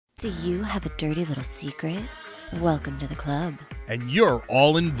Do you have a dirty little secret? Welcome to the club. And you're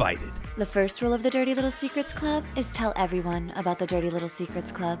all invited. The first rule of the Dirty Little Secrets Club is tell everyone about the Dirty Little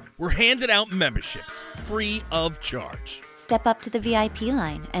Secrets Club. We're handing out memberships, free of charge. Step up to the VIP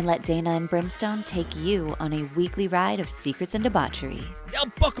line and let Dana and Brimstone take you on a weekly ride of secrets and debauchery. Now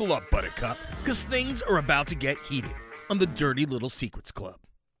buckle up, Buttercup, because things are about to get heated on the Dirty Little Secrets Club.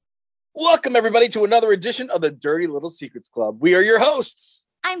 Welcome, everybody, to another edition of the Dirty Little Secrets Club. We are your hosts.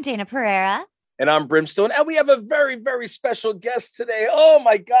 I'm Dana Pereira. And I'm Brimstone. And we have a very, very special guest today. Oh,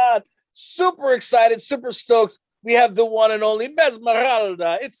 my God. Super excited, super stoked. We have the one and only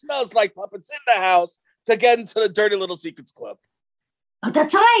Mezmeralda. It smells like puppets in the house to get into the Dirty Little Secrets Club. Oh,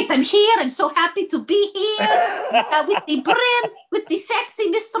 that's right. I'm here. I'm so happy to be here with the Brim, with the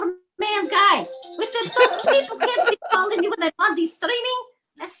sexy Mr. Man guy, with the people can't be calling you when I'm on the streaming.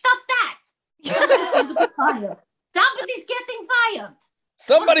 Let's stop that. Somebody's going to be fired. Somebody's getting fired.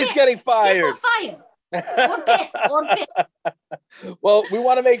 Somebody's getting fired. Or bit. Well, we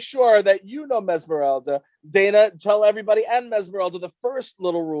want to make sure that you know Mezmeralda. Dana, tell everybody and Mezmeralda the first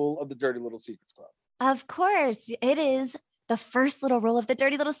little rule of the Dirty Little Secrets Club. Of course, it is. The first little rule of the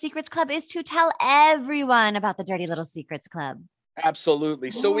Dirty Little Secrets Club is to tell everyone about the Dirty Little Secrets Club.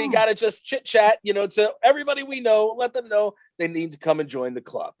 Absolutely. So we got to just chit chat, to everybody we know, let them know they need to come and join the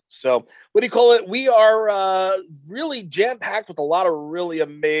club. So what do you call it? We are really jam-packed with a lot of really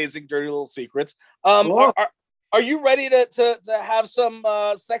amazing dirty little secrets. Are you ready to have some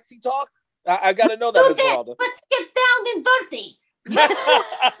sexy talk? I got to know that. Let's get down and dirty.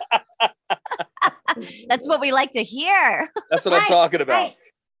 That's what we like to hear. That's what I'm talking about. Right.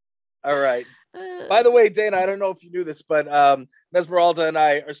 All right. By the way, Dana, I don't know if you knew this, but Mezmeralda and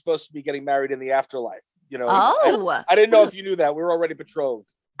I are supposed to be getting married in the afterlife. I didn't know if you knew that. We were already betrothed.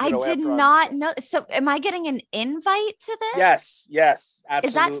 I did not know. So am I getting an invite to this? Yes, absolutely.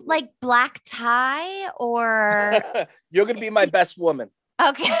 Is that like black tie or? You're going to be my best woman.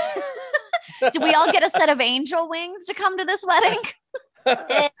 Okay. Do we all get a set of angel wings to come to this wedding?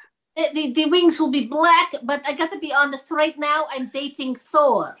 The wings will be black, but I got to be honest. Right now, I'm dating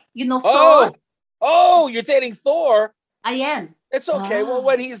Thor. You know Thor? Oh, you're dating Thor? I am. It's okay. Well,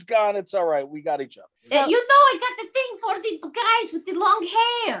 when he's gone, it's all right. We got each other. I got the thing for the guys with the long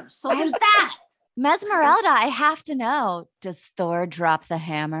hair. So there's that. Mezmeralda, I have to know, does Thor drop the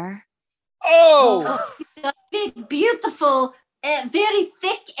hammer? Oh! A big, beautiful, very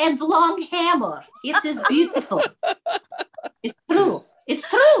thick and long hammer. It is beautiful. It's true. It's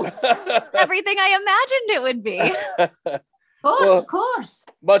true. Everything I imagined it would be. Of course.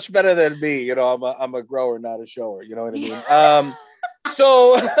 Much better than me. I'm a grower, not a shower. You know what I mean?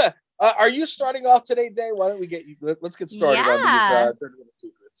 So, are you starting off today, Day? Why don't we get you? Let's get started on these dirty little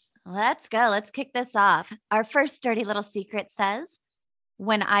secrets. Let's go. Let's kick this off. Our first dirty little secret says,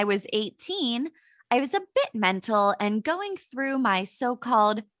 when I was 18, I was a bit mental and going through my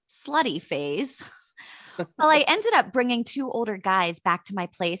so-called slutty phase. Well, I ended up bringing two older guys back to my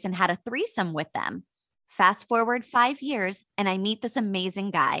place and had a threesome with them. Fast forward 5 years, and I meet this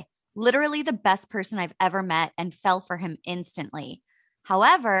amazing guy, literally the best person I've ever met, and fell for him instantly.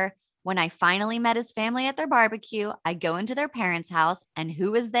 However, when I finally met his family at their barbecue, I go into their parents' house, and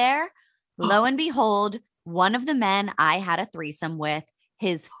who is there? Lo and behold, one of the men I had a threesome with,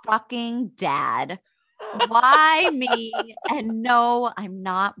 his fucking dad. Why me? And no, I'm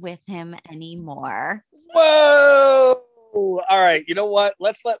not with him anymore. Whoa! All right, you know what?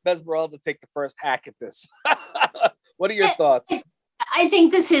 Let's let Mezmeralda take the first hack at this. What are your thoughts? I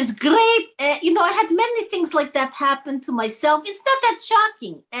think this is great. I had many things like that happen to myself. It's not that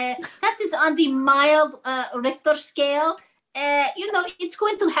shocking. That is on the mild Richter scale. It's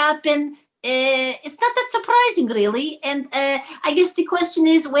going to happen. It's not that surprising, really. And I guess the question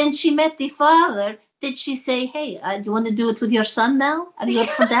is, when she met the father, did she say, hey, do you want to do it with your son now? Are you up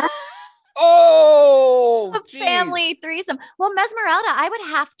for that? Oh, a family threesome. Well, Mezmeralda, I would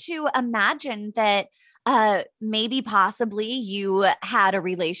have to imagine that maybe possibly you had a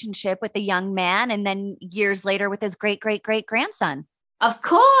relationship with a young man and then years later with his great-great-great-grandson. Of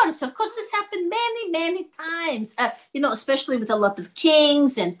course, this happened many, many times, especially with a lot of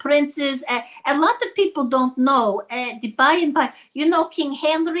kings and princes. A lot of people don't know by and by, King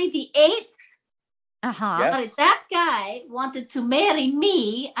Henry VIII. Yes. That guy wanted to marry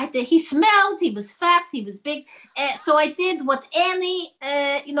me. He smelled, he was fat, he was big. So I did what any,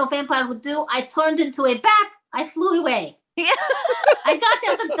 vampire would do. I turned into a bat. I flew away. Yeah. I got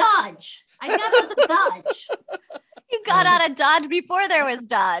out of Dodge. You got out of Dodge before there was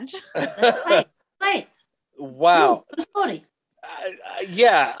Dodge. That's right. Wow. True story.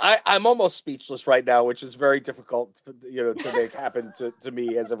 I'm almost speechless right now, which is very difficult, to make happen to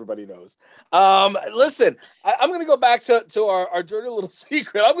me, as everybody knows. Listen, I'm going to go back to our dirty little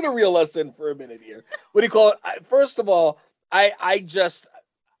secret. I'm going to reel us in for a minute here. What do you call it? First of all, I just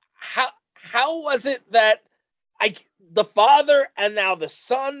how was it that the father and now the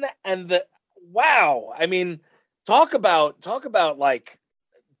son and wow? I mean, talk about like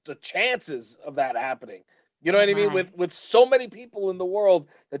the chances of that happening. You know what I mean? With so many people in the world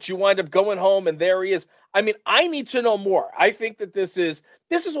that you wind up going home and there he is. I mean, I need to know more. I think that this is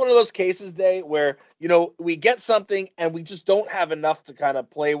one of those cases, Day, where, we get something and we just don't have enough to kind of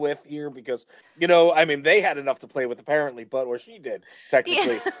play with here because, I mean, they had enough to play with apparently, or she did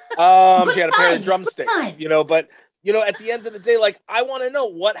technically. Yeah. She had a pair of drumsticks, but at the end of the day, like, I want to know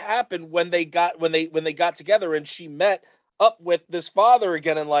what happened when they got together and she met up with this father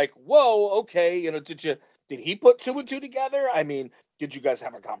again and like, whoa, okay, did he put two and two together? I mean, did you guys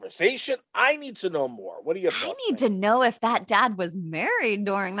have a conversation? I need to know more. What do you think? I need to know if that dad was married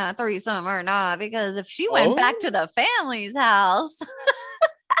during that threesome or not, because if she went back to the family's house.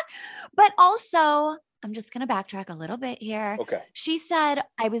 But also, I'm just going to backtrack a little bit here. Okay. She said,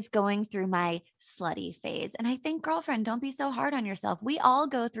 I was going through my slutty phase. And I think, girlfriend, don't be so hard on yourself. We all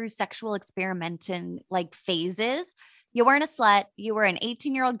go through sexual experimenting like phases. You weren't a slut. You were an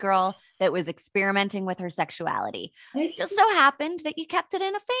 18-year-old girl that was experimenting with her sexuality. It just so happened that you kept it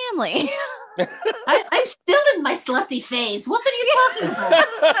in a family. I'm still in my slutty phase. What are you talking about?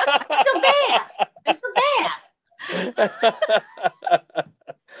 I'm still there.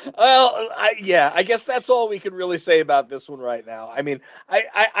 Well, I guess that's all we can really say about this one right now. I mean,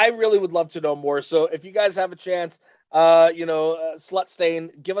 I really would love to know more. So if you guys have a chance, Slut Stain,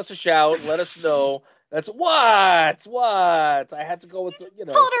 give us a shout. Let us know. That's what I had to go with. Called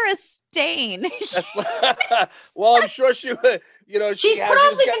her a stain. Well, I'm sure she would. She's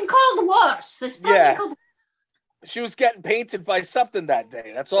probably been called worse. She was getting painted by something that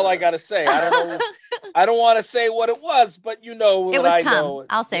day. That's all I gotta say. I don't know. I don't want to say what it was, but it was I cum. know.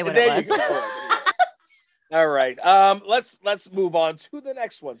 I'll say what it was. All right. Let's move on to the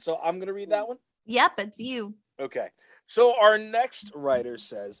next one. So I'm gonna read that one. Yep, it's you. Okay. So our next writer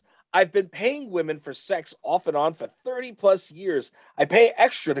says, I've been paying women for sex off and on for 30 plus years. I pay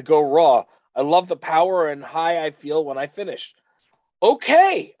extra to go raw. I love the power and high I feel when I finish.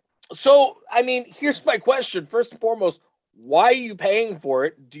 Okay. So, I mean, here's my question. First and foremost, why are you paying for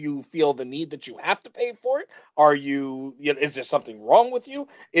it? Do you feel the need that you have to pay for it? Is there something wrong with you?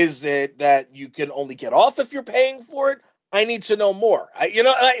 Is it that you can only get off if you're paying for it? I need to know more.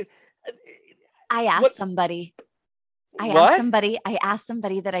 I asked somebody. I asked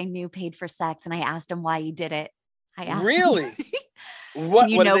somebody that I knew paid for sex, and I asked him why he did it. I asked Really? What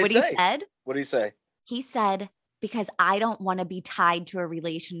he said? What did he say? He said, because I don't want to be tied to a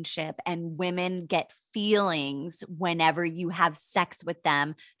relationship and women get feelings whenever you have sex with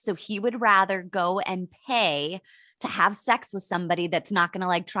them. So he would rather go and pay to have sex with somebody that's not going to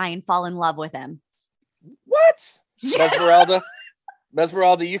like try and fall in love with him. What? Yeah.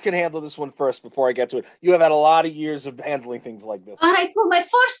 Mezmeralda, you can handle this one first before I get to it. You have had a lot of years of handling things like this. All right. Well, my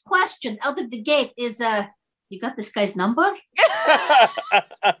first question out of the gate is, you got this guy's number?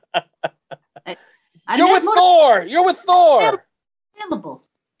 You're with Thor. Available.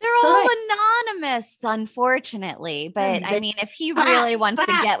 They're all anonymous, unfortunately. But I mean, if he really wants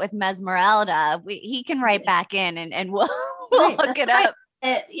to get with Mezmeralda, he can write back in and we'll look it up.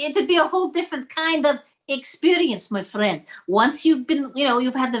 It would be a whole different kind of experience, my friend. Once you've been,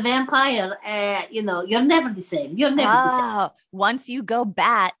 you've had the vampire, you're never the same. You're never the same. Once you go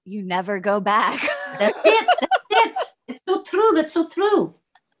bat, you never go back. That's it. It's so true. That's so true.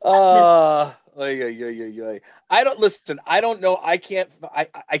 I don't know. I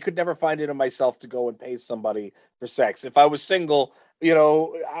could never find it in myself to go and pay somebody for sex. If I was single,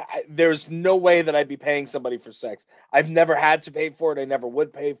 there's no way that I'd be paying somebody for sex. I've never had to pay for it. I never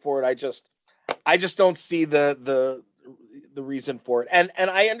would pay for it. I just don't see the reason for it. And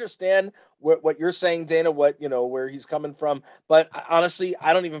I understand what you're saying, Dana, where he's coming from. But honestly,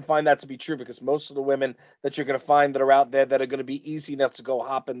 I don't even find that to be true, because most of the women that you're going to find that are out there that are going to be easy enough to go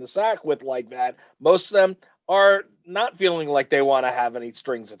hop in the sack with like that, most of them are not feeling like they want to have any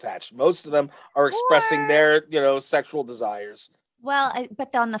strings attached. Most of them are expressing their, sexual desires. Well,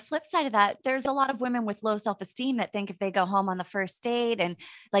 but on the flip side of that, there's a lot of women with low self-esteem that think if they go home on the first date and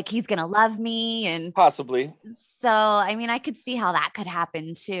like, he's going to love me, and possibly. So, I mean, I could see how that could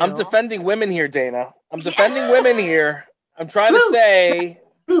happen too. I'm defending women here, Dana. I'm defending women here. I'm trying to say,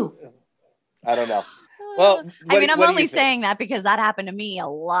 I don't know. Well, I mean, I'm what do only you think? saying that because that happened to me a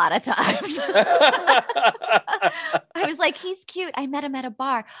lot of times. I was like, he's cute. I met him at a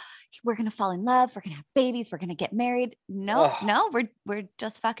bar. We're gonna fall in love. We're gonna have babies. We're gonna get married. No, Ugh. no, we're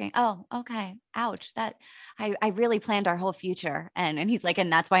just fucking. Oh, okay. Ouch. That I really planned our whole future. And he's like,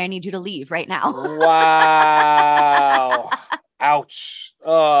 and that's why I need you to leave right now. Wow. Ouch.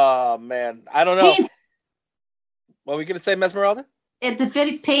 Oh man. I don't know. Pain- What are we gonna say, Mezmeralda? It's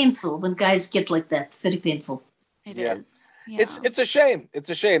very painful when guys get like that. Very painful. It Yeah. is. Yeah. It's a shame. It's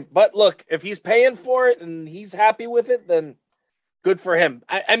a shame. But look, if he's paying for it and he's happy with it, then good for him.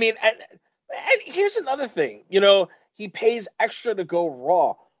 I mean, and here's another thing. He pays extra to go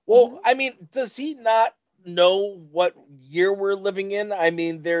raw. Well, I mean, does he not know what year we're living in? I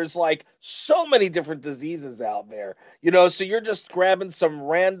mean, there's like so many different diseases out there, so you're just grabbing some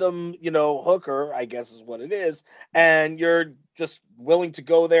random, hooker, I guess is what it is, and you're just willing to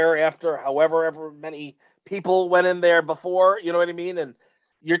go there after however many people went in there before, you know what I mean? And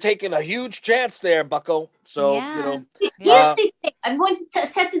you're taking a huge chance there, Bucko. So, Yeah. Here's the thing. I'm going to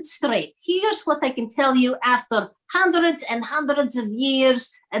set it straight. Here's what I can tell you after hundreds and hundreds of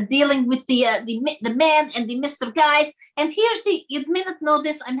years dealing with the man and the Mr. Guys. And here's you may not know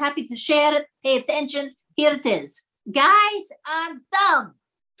this. I'm happy to share it. Pay attention. Here it is. Guys are dumb.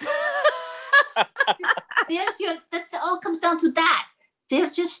 That's all comes down to that. They're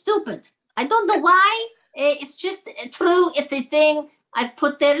just stupid. I don't know why. It's just true. It's a thing.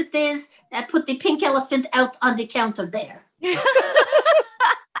 There it is. I put the pink elephant out on the counter there.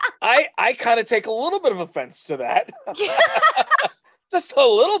 I kind of take a little bit of offense to that. Just a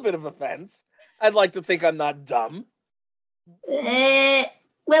little bit of offense. I'd like to think I'm not dumb.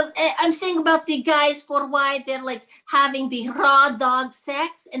 I'm saying about the guys for why they're like having the raw dog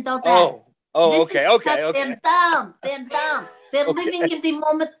sex and all that. Okay. They're dumb. They're dumb. They're living in the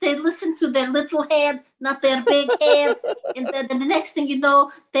moment. They listen to their little head, not their big head. And then the next thing you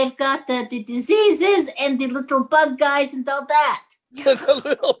know, they've got the diseases and the little bug guys and all that. The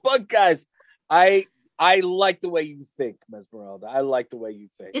little bug guys. I like the way you think, Mezmeralda. I like the way you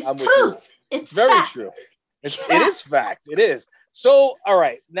think. It's truth. It's very fact. true. It is fact. It is. So, all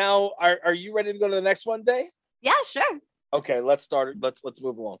right. Now, are you ready to go to the next one, Day? Yeah, sure. Okay, let's start. Let's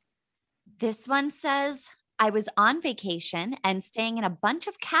move along. This one says, I was on vacation and staying in a bunch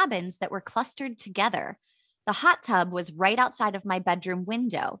of cabins that were clustered together. The hot tub was right outside of my bedroom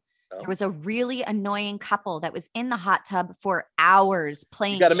window. There was a really annoying couple that was in the hot tub for hours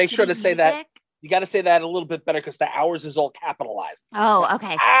playing. You got to make sure to say that. music. You got to say that a little bit better because the hours is all capitalized. Oh,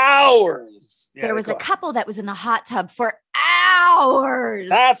 okay. Hours. Yeah, there was a couple that was in the hot tub for hours.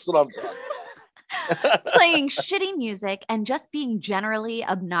 That's what I'm talking about. Playing shitty music and just being generally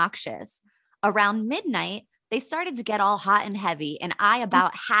obnoxious. Around midnight, they started to get all hot and heavy, and I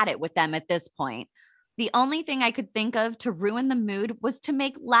about had it with them at this point. The only thing I could think of to ruin the mood was to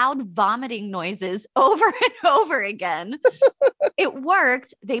make loud vomiting noises over and over again. It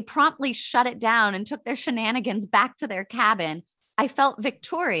worked. They promptly shut it down and took their shenanigans back to their cabin. I felt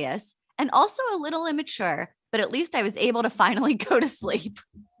victorious and also a little immature, but at least I was able to finally go to sleep.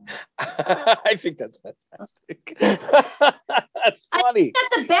 I think that's fantastic. That's funny. I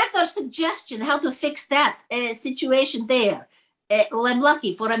got the better suggestion how to fix that situation there. I'm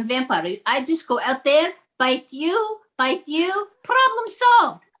lucky for I'm vampire. I just go out there, bite you, problem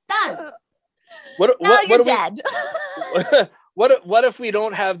solved, done. You're dead. What if we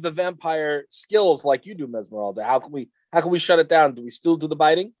don't have the vampire skills like you do, Mezmeralda? How can we shut it down? Do we still do the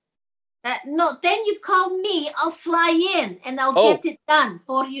biting? No, then you call me. I'll fly in and I'll get it done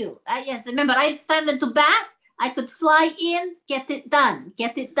for you. Yes, remember, I turned into bat. I could fly in, get it done.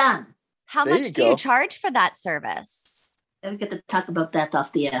 How much do you charge for that service? We get to talk about that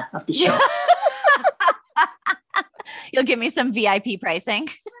off the show. You'll give me some VIP pricing.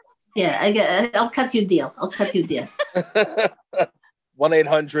 Yeah, I'll cut you a deal.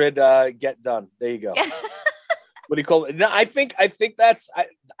 1-800 get done. There you go. What do you call it? No, I think that's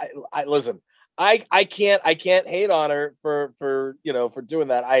I listen. I can't hate on her for doing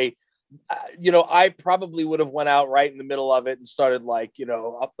that. I probably would have went out right in the middle of it and started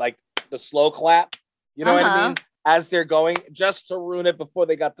up like the slow clap. You know what I mean? As they're going, just to ruin it before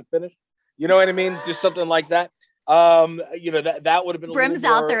they got to finish. You know what I mean? Just something like that. That would have been Brim's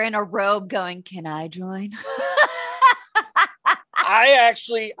out there in a robe going, "Can I join?" I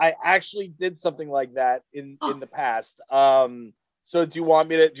actually did something like that in the past. So do you want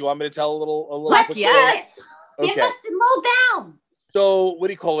me to tell a little? Let's yes. Okay. You must mow down. So what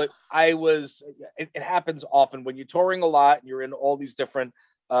do you call it? It happens often when you're touring a lot and you're in all these different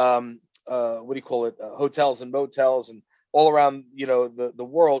hotels and motels, and all around, the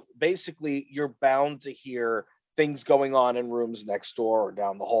world, basically you're bound to hear things going on in rooms next door or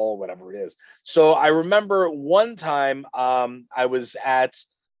down the hall, whatever it is. So I remember one time I was at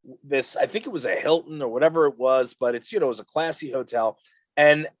this, I think it was a Hilton or whatever it was, but it's, it was a classy hotel.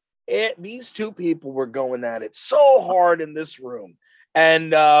 And these two people were going at it so hard in this room.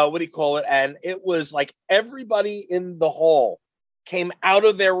 And and it was like everybody in the hall came out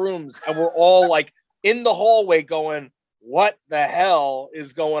of their rooms and we're all like in the hallway going, what the hell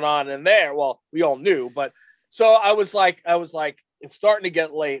is going on in there? Well, we all knew, but so I was like, it's starting to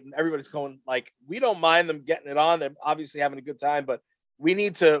get late and everybody's going like, we don't mind them getting it on. They're obviously having a good time, but we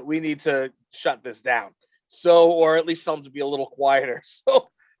need to shut this down. So, or at least tell them to be a little quieter. So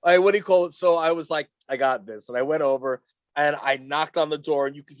So I was like, I got this. And I went over and I knocked on the door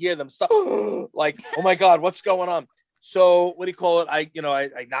and you could hear them stop like, oh my God, what's going on? So I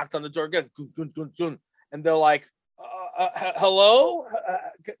knocked on the door again, and they're like, hello,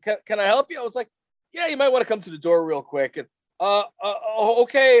 can I help you? I was like, yeah, you might want to come to the door real quick. And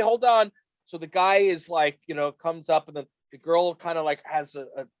okay, hold on. So the guy is like, comes up, and then the girl kind of like has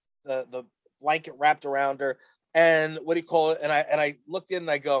the blanket wrapped around her, and and I looked in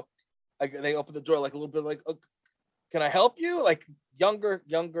and I go, they open the door like a little bit like, oh, can I help you? Like younger,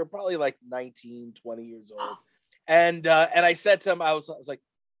 probably like 19, 20 years old. And I said to him, I was like,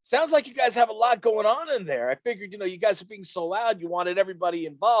 sounds like you guys have a lot going on in there. I figured, you guys are being so loud, you wanted everybody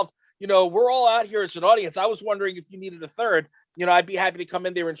involved. We're all out here as an audience. I was wondering if you needed a third, I'd be happy to come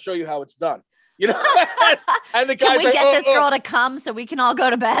in there and show you how it's done. And the guy's can we get this girl to come so we can all go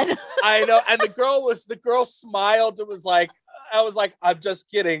to bed? I know. And the girl smiled. It was like, I was like, I'm just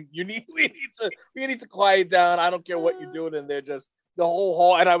kidding. We need to quiet down. I don't care what you're doing in there. Just the whole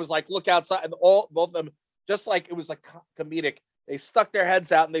hall. And I was like, look outside, and both of them, just like it was like comedic. They stuck their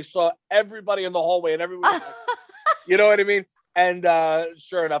heads out and they saw everybody in the hallway, and everyone was like, you know what I mean? And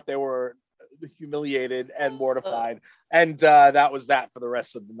sure enough, they were humiliated and mortified. And that was that for the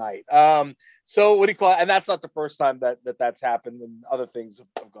rest of the night. So and that's not the first time that's happened, and other things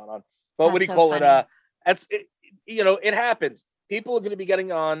have gone on. But it happens. People are going to be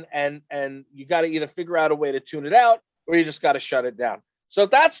getting on, and you got to either figure out a way to tune it out, or you just got to shut it down. So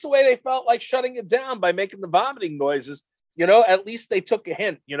that's the way they felt like shutting it down, by making the vomiting noises. At least they took a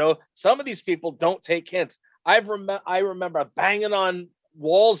hint. Some of these people don't take hints. I remember banging on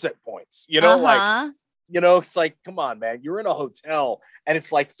walls at points. It's like, come on, man, you're in a hotel and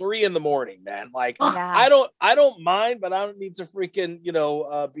it's like 3 a.m, man. Like, yeah. I don't mind, but I don't need to freaking,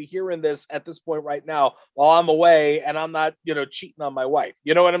 be hearing this at this point right now while I'm away and I'm not, cheating on my wife.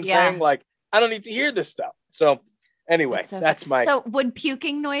 You know what I'm saying? Like, I don't need to hear this stuff. So anyway, that's my. So would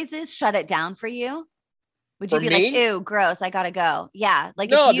puking noises shut it down for you? Would you be me? like, ew, gross, I gotta go? Yeah. Like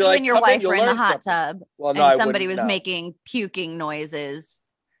no, if you and your wife were in the hot something. tub and somebody was making puking noises,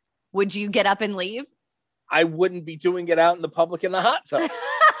 would you get up and leave? I wouldn't be doing it out in the public in the hot tub.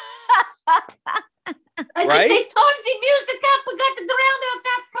 I just say, turn the music up. We got to drown out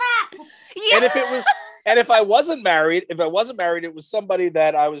that crap. Yeah. And if I wasn't married, it was somebody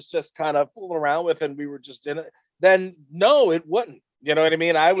that I was just kind of fooling around with, and we were just in it. Then no, it wouldn't. You know what I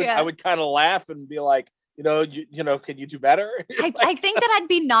mean? I would kind of laugh and be like, can you do better? I think that I'd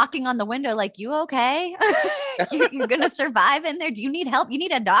be knocking on the window like, you okay? You're going to survive in there? Do you need help? You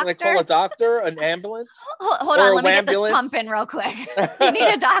need a doctor? Can I call a doctor, an ambulance? Hold on. Let me get this pump in real quick. You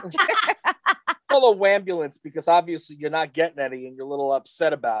need a doctor. Call a ambulance, because obviously you're not getting any and you're a little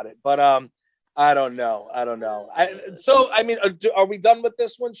upset about it. But I don't know. Are we done with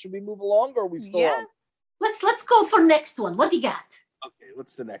this one? Should we move along, or are we still on? Let's go for next one. What do you got? Okay,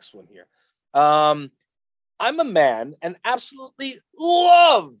 what's the next one here? I'm a man and absolutely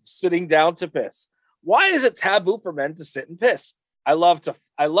love sitting down to piss. Why is it taboo for men to sit and piss? I love the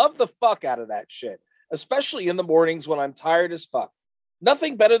fuck out of that shit, especially in the mornings when I'm tired as fuck.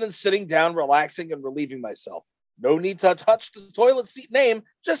 Nothing better than sitting down, relaxing, and relieving myself. No need to touch the toilet seat name.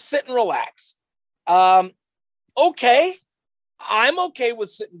 Just sit and relax. Okay. I'm okay with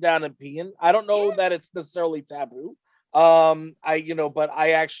sitting down and peeing. I don't know that it's necessarily taboo. But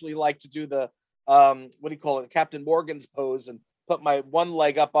I actually like to do the Captain Morgan's pose, and put my one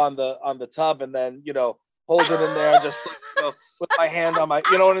leg up on the tub, and then hold it in there, and just with my hand on my,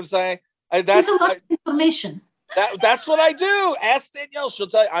 you know what I'm saying? That's a lot of information. That's what I do. Ask Danielle; she'll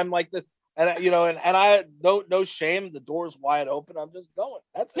tell you. I'm like this, and I no shame. The door's wide open. I'm just going.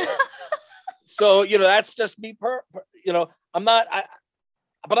 That's it. So that's just me. I'm not.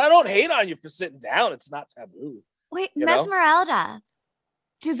 But I don't hate on you for sitting down. It's not taboo. Wait, Mezmeralda,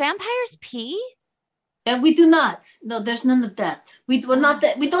 do vampires pee? We do not. No, there's none of that. We're not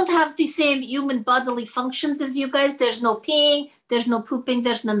that. We don't have the same human bodily functions as you guys. There's no peeing. There's no pooping.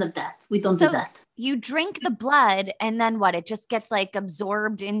 There's none of that. We don't do that. You drink the blood, and then what? It just gets like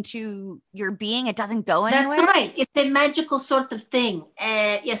absorbed into your being. It doesn't go anywhere. That's right. It's a magical sort of thing.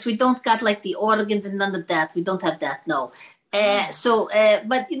 Yes, we don't got like the organs and none of that. We don't have that. No. But this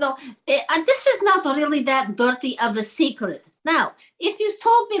is not really that dirty of a secret. Now, if you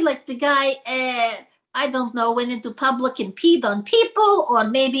told me like the guy, I don't know, went into public and peed on people, or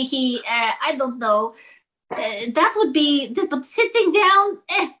maybe he, I don't know, that would be, but sitting down,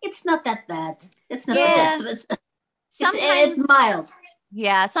 it's not that bad. It's not that bad. It's mild.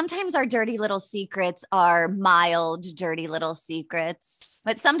 Yeah, sometimes our dirty little secrets are mild, dirty little secrets.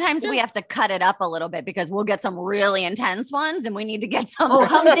 But sometimes we have to cut it up a little bit because we'll get some really intense ones and we need to get some. Oh,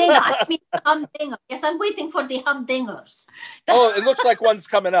 humdinger. Yes, I'm waiting for the humdingers. Oh, it looks like one's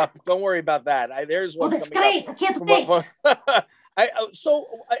coming up. Don't worry about that. There's one. Oh, that's great. Up. I can't wait. I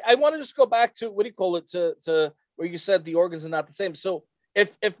want to just go back to, what do you call it, to where you said the organs are not the same. So if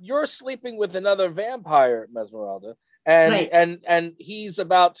you're sleeping with another vampire, Mezmeralda, and he's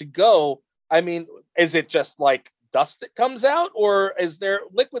about to go, I mean, is it just like dust that comes out, or is there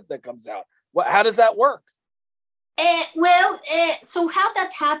liquid that comes out? How does that work? So how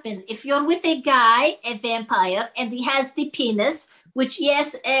that happen? If you're with a guy, a vampire, and he has the penis, which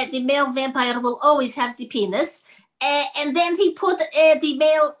yes, the male vampire will always have the penis, and then he put the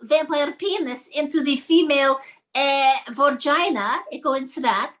male vampire penis into the female vagina, go into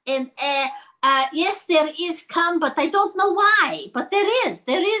that, and yes, there is cum, but I don't know why. But there is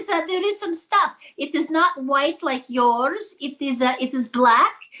some stuff. It is not white like yours. It is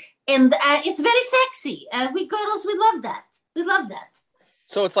black, and it's very sexy. We girls, we love that. We love that.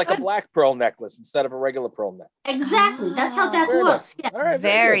 So it's like a black pearl necklace instead of a regular pearl necklace. Exactly. That's how that works. Yeah. All right,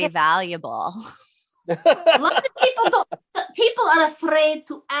 very valuable. A lot of people are afraid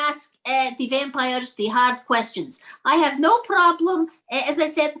to ask the vampires the hard questions. I have no problem, as I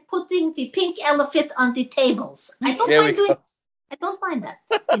said, putting the pink elephant on the tables. I don't mind that.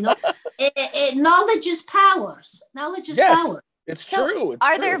 Knowledge is powers. Knowledge is power. It's true.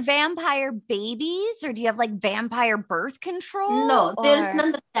 Are there vampire babies, or do you have like vampire birth control? No, there's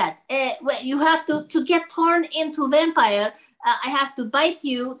none of that. You have to get torn into vampire. I have to bite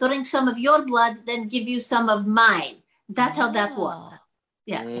you, drink some of your blood, then give you some of mine. That's how that works.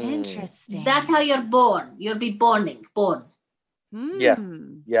 Yeah. Interesting. That's how you're born. You'll be born. Yeah.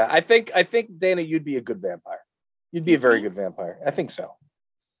 I think Dana, you'd be a good vampire. You'd be a very good vampire. I think so.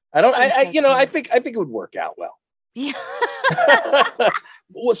 I think it would work out well. Yeah.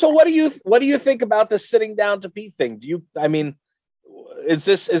 So what do you think about the sitting down to pee thing? Is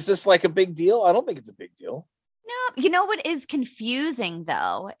this like a big deal? I don't think it's a big deal. No, you know what is confusing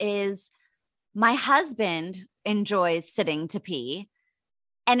though is my husband enjoys sitting to pee,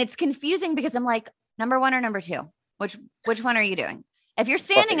 and it's confusing because I'm like, number one or number two, which one are you doing? If you're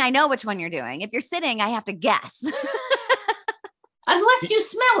standing, I know which one you're doing. If you're sitting, I have to guess. Unless you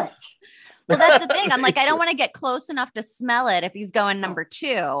smell it. Well, that's the thing. I'm like, I don't want to get close enough to smell it if he's going number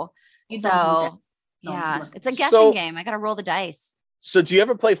two. It's a guessing game. I got to roll the dice. So do you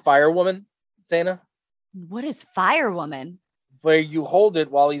ever play Firewoman, Dana? What is Firewoman? Where you hold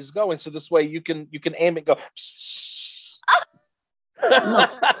it while he's going, so this way you can aim it and go. No.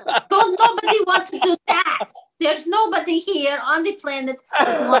 Don't nobody want to do that. There's nobody here on the planet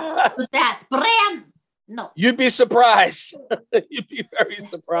that wants to do that. Bram, no. You'd be surprised. You'd be very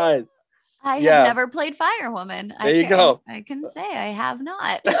surprised. I have never played Firewoman. There you go. I can say I have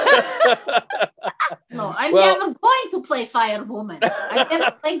not. No, I'm never going to play Firewoman. I've never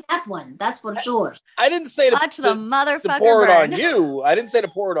played that one. That's for sure. I didn't say to pour it on you. I didn't say to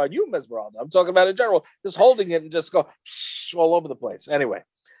pour it on you, Mezmeralda. I'm talking about in general. Just holding it and just go all over the place. Anyway.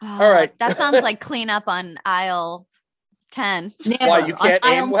 All right. That sounds like clean up on aisle 10. Never. Why, you can't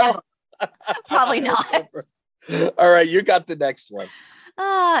aim well? Probably not. All right. You got the next one.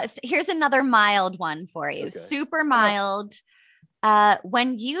 Here's another mild one for you. Okay. Super mild.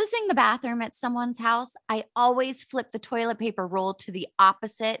 When using the bathroom at someone's house, I always flip the toilet paper roll to the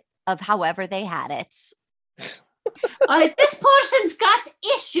opposite of however they had it. All right, this person's got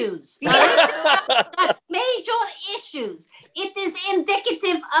issues. Got major issues. It is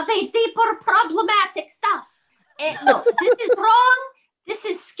indicative of a deeper problematic stuff. No, this is wrong. This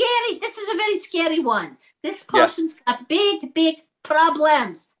is scary. This is a very scary one. This person's got big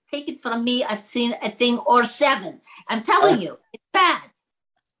problems. Take it from me. I've seen a thing or seven. I'm telling you, it's bad.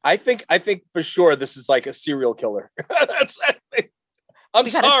 I think for sure this is like a serial killer. I'm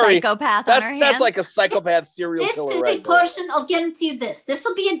we sorry. A psychopath on our hands. That's like a psychopath serial killer. This is a person. I'll guarantee you this. This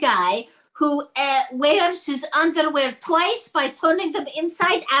will be a guy who wears his underwear twice by turning them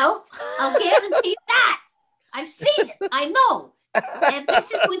inside out. I'll guarantee that. I've seen it. I know. And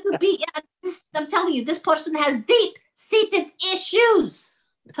this is going to be, I'm telling you, this person has deep-seated issues.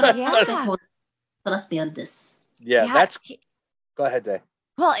 Trust me on this. Yeah. Go ahead, Day.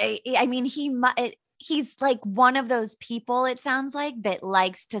 Well, I mean, he's like one of those people, it sounds like, that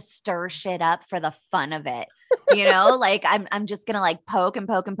likes to stir shit up for the fun of it. You know, like I'm just going to like poke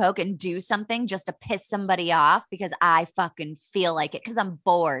and do something just to piss somebody off because I fucking feel like it because I'm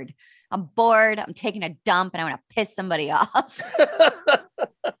bored. I'm taking a dump and I want to piss somebody off.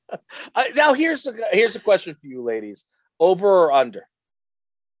 Now here's a question for you ladies. Over or under?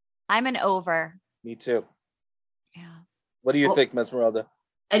 I'm an over. Me too. Yeah. What do you think, Mezmeralda?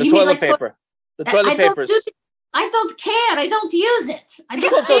 And the toilet paper. The toilet papers. I don't care. I don't use it.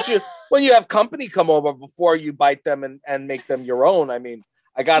 Don't you, when you have company come over before you bite them and make them your own? I mean,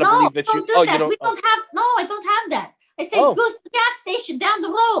 I gotta believe that you. Do that. You don't. I don't have that. I say go to the gas station down the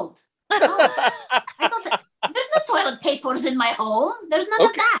road. There's no toilet papers in my home. There's none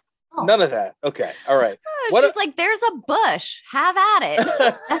of that. Oh. None of that. Okay. All right. She's like, there's a bush. Have at it.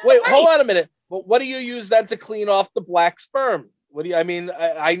 Wait, hold on a minute. Well, what do you use then to clean off the black sperm? What do you? I mean,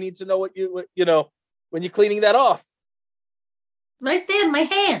 I need to know what you know when you're cleaning that off. Right there, my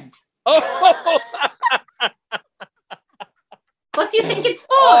hand. Oh. What do you think it's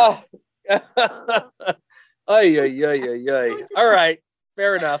for? Ay. All right.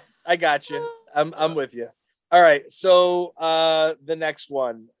 Fair enough. I got you. I'm with you. All right. So the next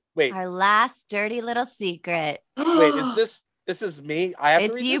one. Wait. Our last dirty little secret. Wait, this is me? I have to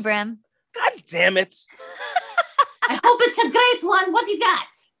read It's you, this? Brim. God damn it. I hope it's a great one. What do you got?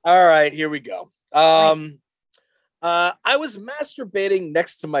 All right, here we go. I was masturbating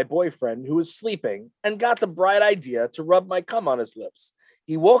next to my boyfriend who was sleeping and got the bright idea to rub my cum on his lips.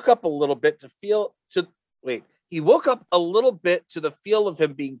 He woke up a little bit to the feel of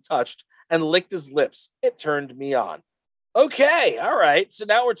him being touched and licked his lips. It turned me on. Okay, all right. So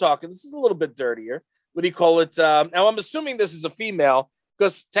now we're talking. This is a little bit dirtier. What do you call it? Now I'm assuming this is a female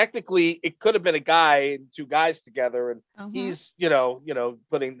because technically it could have been a guy and two guys together, and he's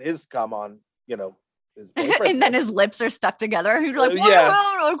putting his cum on his boyfriend's and then his lips are stuck together. He's like,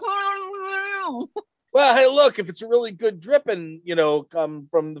 Well, hey, look, if it's a really good dripping, come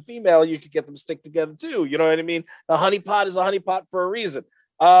from the female, you could get them stick together too. You know what I mean? A honey pot is a honey pot for a reason.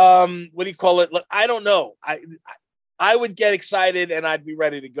 What do you call it? Look, I don't know. I would get excited and I'd be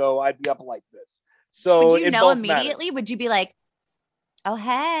ready to go. I'd be up like this. So would you know immediately? Matters. Would you be like, oh,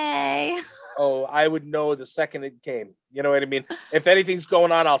 hey? Oh, I would know the second it came. You know what I mean? If anything's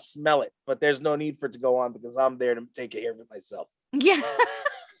going on, I'll smell it. But there's no need for it to go on because I'm there to take care of it myself. Yeah.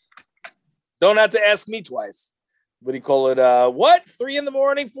 Don't have to ask me twice. What do you call it? What? 3 a.m,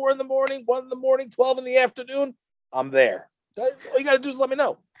 4 a.m, 1 a.m, 12 in the afternoon? I'm there. All you got to do is let me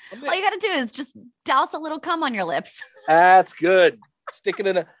know. All you got to do is just douse a little cum on your lips. That's good. Stick it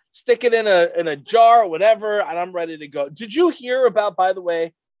in a jar or whatever, and I'm ready to go. Did you hear about, by the way,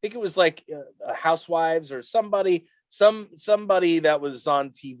 I think it was like Housewives or somebody that was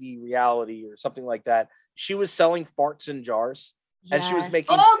on TV reality or something like that. She was selling farts in jars. Yes. And she was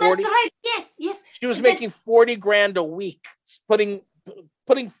making that's right. Yes. She was making $40,000 a week putting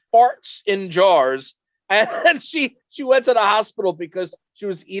farts in jars. And she went to the hospital because she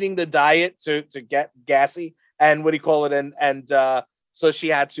was eating the diet to get gassy. And what do you call it? And so she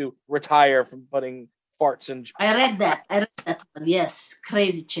had to retire from putting farts in jars. I read that one. Yes.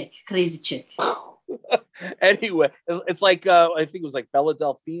 Crazy chick. Anyway, it's like I think it was like Bella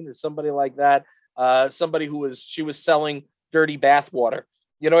Delphine or somebody like that. Somebody she was selling dirty bath water.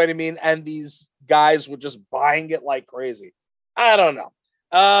 You know what I mean? And these guys were just buying it like crazy. I don't know.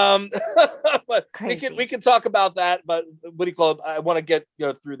 But we can talk about that. But what do you call it? I want to get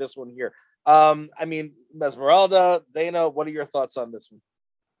through this one here. I mean, Mezmeralda, Dana, what are your thoughts on this one?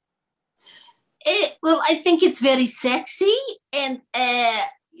 Well, I think it's very sexy, and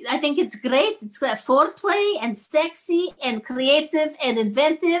I think it's great. It's foreplay and sexy and creative and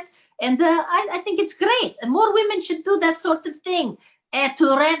inventive, and I think it's great. And more women should do that sort of thing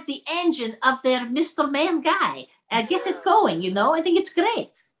to rev the engine of their Mr. Man guy. Get it going, I think it's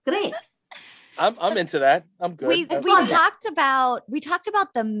great. I'm into that. I'm good. We talked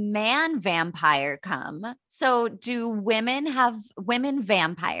about the man vampire cum. So do women have women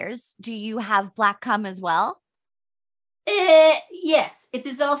vampires? Do you have black cum as well? Yes, it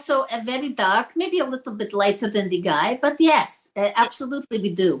is also a very dark, maybe a little bit lighter than the guy, but yes, absolutely we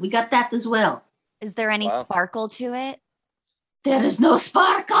do. We got that as well. Is there any sparkle to it? There is no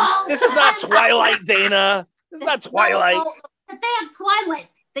sparkle. This is not Twilight, Dana. This is not Twilight. No. Damn Twilight.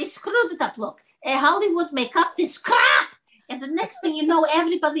 They screwed it up. Look, Hollywood make up this crap. And the next thing you know,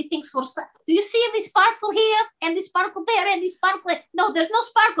 everybody thinks for do you see any sparkle here? Any sparkle there? Any sparkle? No, there's no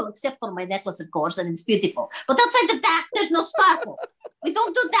sparkle except for my necklace, of course, and it's beautiful. But outside the back, there's no sparkle. We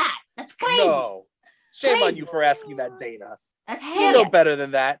don't do that. That's crazy. No. Shame Crazy. on you for asking that, Dana. That's You know better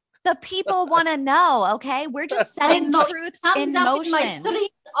than that. The people want to know, okay? We're just setting truths comes in up motion. in my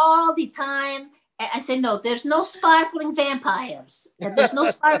streets all the time. I say, no, there's no sparkling vampires. There's no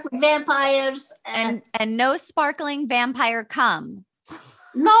sparkling vampires. And no sparkling vampire cum.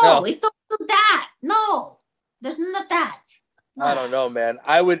 No, it don't do that. No, there's none of that. No. I don't know, man.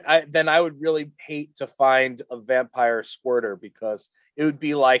 I would really hate to find a vampire squirter because it would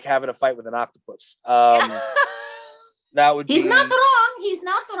be like having a fight with an octopus. That would He's be... not wrong. He's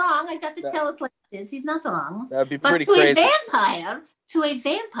not wrong. I got to tell it like this. He's not wrong. That'd be but pretty to crazy. To a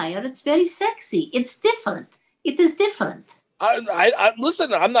vampire, it's very sexy. It's different. It is different. I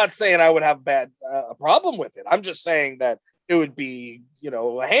listen. I'm not saying I would have a problem with it. I'm just saying that it would be,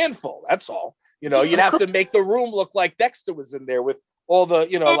 a handful. That's all. You'd have to make the room look like Dexter was in there with all the,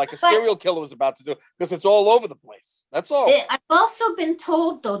 like a serial killer was about to do, because it's all over the place. That's all. I've also been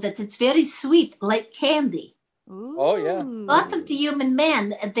told, though, that it's very sweet, like candy. Ooh. Oh, yeah. A lot of the human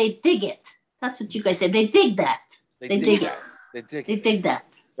men, they dig it. That's what you guys said. They dig that. They dig it. They dig that.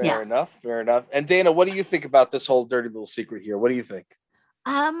 Fair enough. And Dana, what do you think about this whole dirty little secret here? What do you think?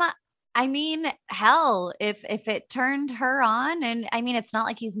 I mean, hell, if it turned her on, and I mean, it's not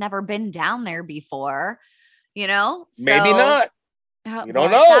like he's never been down there before, Maybe not. You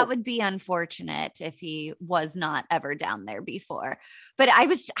don't know. That would be unfortunate if he was not ever down there before. But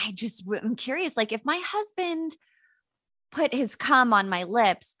I'm curious, like if my husband put his cum on my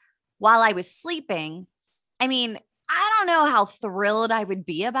lips while I was sleeping, I mean, I don't know how thrilled I would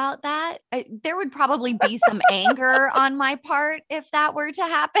be about that. There would probably be some anger on my part if that were to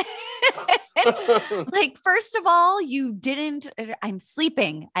happen. Like, first of all, I'm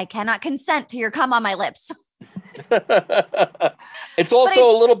sleeping. I cannot consent to your cum on my lips. It's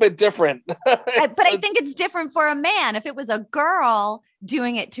also a little bit different. But I think it's different for a man. If it was a girl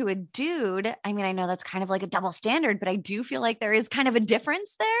doing it to a dude, I mean, I know that's kind of like a double standard, but I do feel like there is kind of a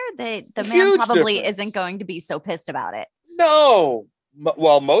difference there that the man probably isn't going to be so pissed about it. No.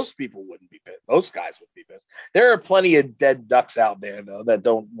 Well, most people wouldn't be pissed. Most guys would be pissed. There are plenty of dead ducks out there, though, that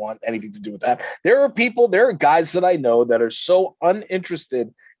don't want anything to do with that. There are guys that I know that are so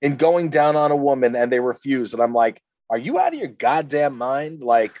uninterested in going down on a woman and they refuse. And I'm like, are you out of your goddamn mind?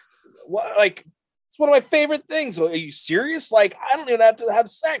 Like, what? Like, it's one of my favorite things. Are you serious? Like, I don't even have to have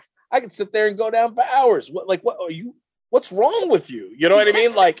sex. I can sit there and go down for hours. What are you? What's wrong with you? You know what I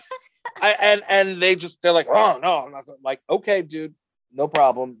mean? Like, they're like, oh no, I'm not gonna. Like, okay, dude, no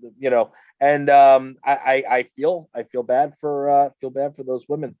problem. And I feel bad for those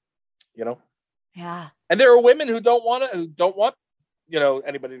women. Yeah. And there are women who don't want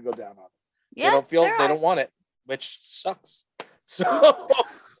anybody to go down on them. Yeah, they don't want it, which sucks. So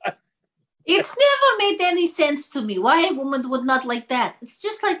it's never made any sense to me why a woman would not like that. It's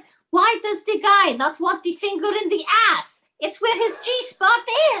just like, why does the guy not want the finger in the ass? It's where his G-spot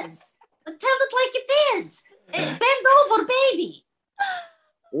is. Tell it like it is. Bend over, baby.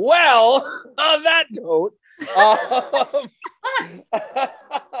 Well, on that note,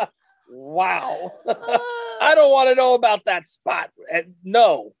 wow. I don't want to know about that spot.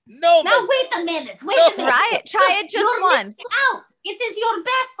 No. Now wait a minute. Try it just You're once. Out. It is your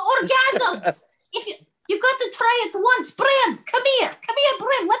best orgasms. If you got to try it once, Brim. Come here,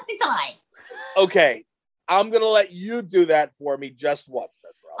 Brim. Let me try. Okay, I'm gonna let you do that for me just once,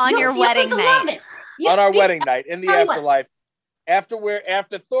 on your wedding night. On our wedding night in the afterlife. After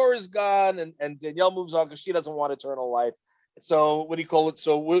Thor is gone and Danielle moves on because she doesn't want eternal life. So what do you call it?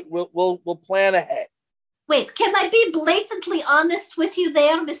 So we'll plan ahead. Wait, can I be blatantly honest with you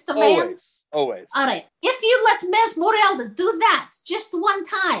there, Mr. Man? Always. All right. If you let Mezmeralda do that just one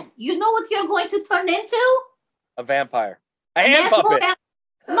time, you know what you're going to turn into? A vampire. A hand puppet.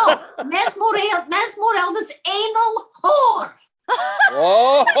 No, Mezmeralda's anal whore.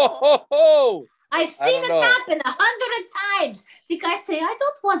 Whoa! I've seen it happen 100 times. The guys say, I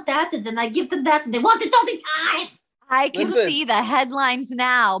don't want that, and then I give them that, and they want it all the time. I can see the headlines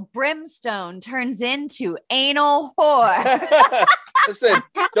now. Brimstone turns into anal whore. Listen,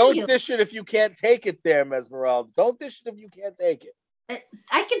 don't dish it if you can't take it there, Mezmeralda. Don't dish it if you can't take it.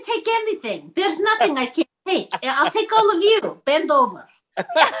 I can take anything. There's nothing I can't take. I'll take all of you. Bend over.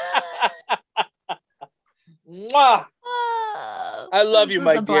 Mwah. I love you,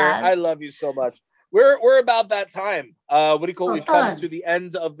 my dear. I love you so much. We're about that time. We've come to the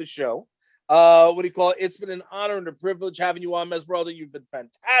end of the show. What do you call it? It's been an honor and a privilege having you on, Mezmeralda. You've been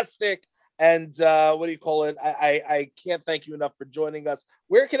fantastic. And what do you call it? I can't thank you enough for joining us.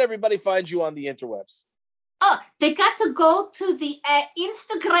 Where can everybody find you on the interwebs? Oh, they got to go to the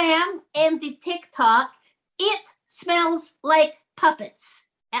Instagram and the TikTok. It smells like puppets.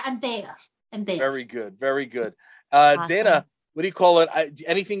 I'm there. Very good. Very good. Awesome. Dana, what do you call it?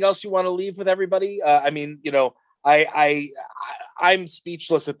 Anything else you want to leave with everybody? I mean, you know, I'm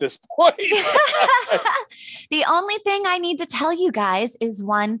speechless at this point. The only thing I need to tell you guys is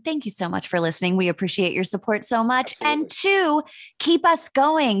one, thank you so much for listening. We appreciate your support so much. Absolutely. And two, keep us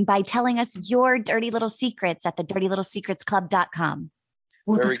going by telling us your dirty little secrets at thedirtylittlesecretsclub.com.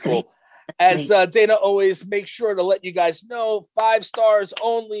 Oh, Very that's cool. great. As Dana always make sure to let you guys know, 5 stars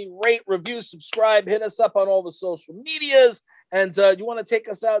only, rate, review, subscribe, hit us up on all the social medias. And you want to take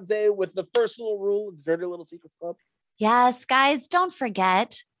us out, Dave, with the first little rule of the Dirty Little Secrets Club? Yes, guys, don't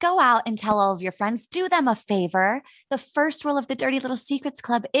forget, go out and tell all of your friends, do them a favor. The first rule of the Dirty Little Secrets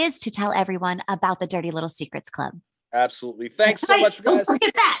Club is to tell everyone about the Dirty Little Secrets Club. Absolutely. Thanks so much, guys. Don't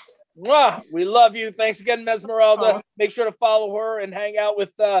forget that. Mwah! We love you. Thanks again, Mezmeralda. Make sure to follow her and hang out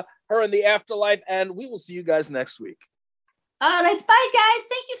with her in the afterlife. And we will see you guys next week. All right. Bye, guys.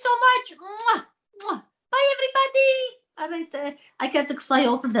 Thank you so much. Mwah. Mwah. Bye, everybody. All right. I got to fly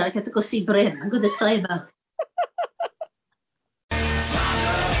over there. I got to go see Bren. I'm going to try him out.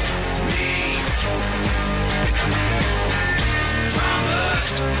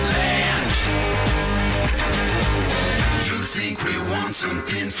 You think we want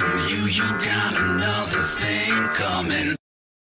something from you, you got another thing coming.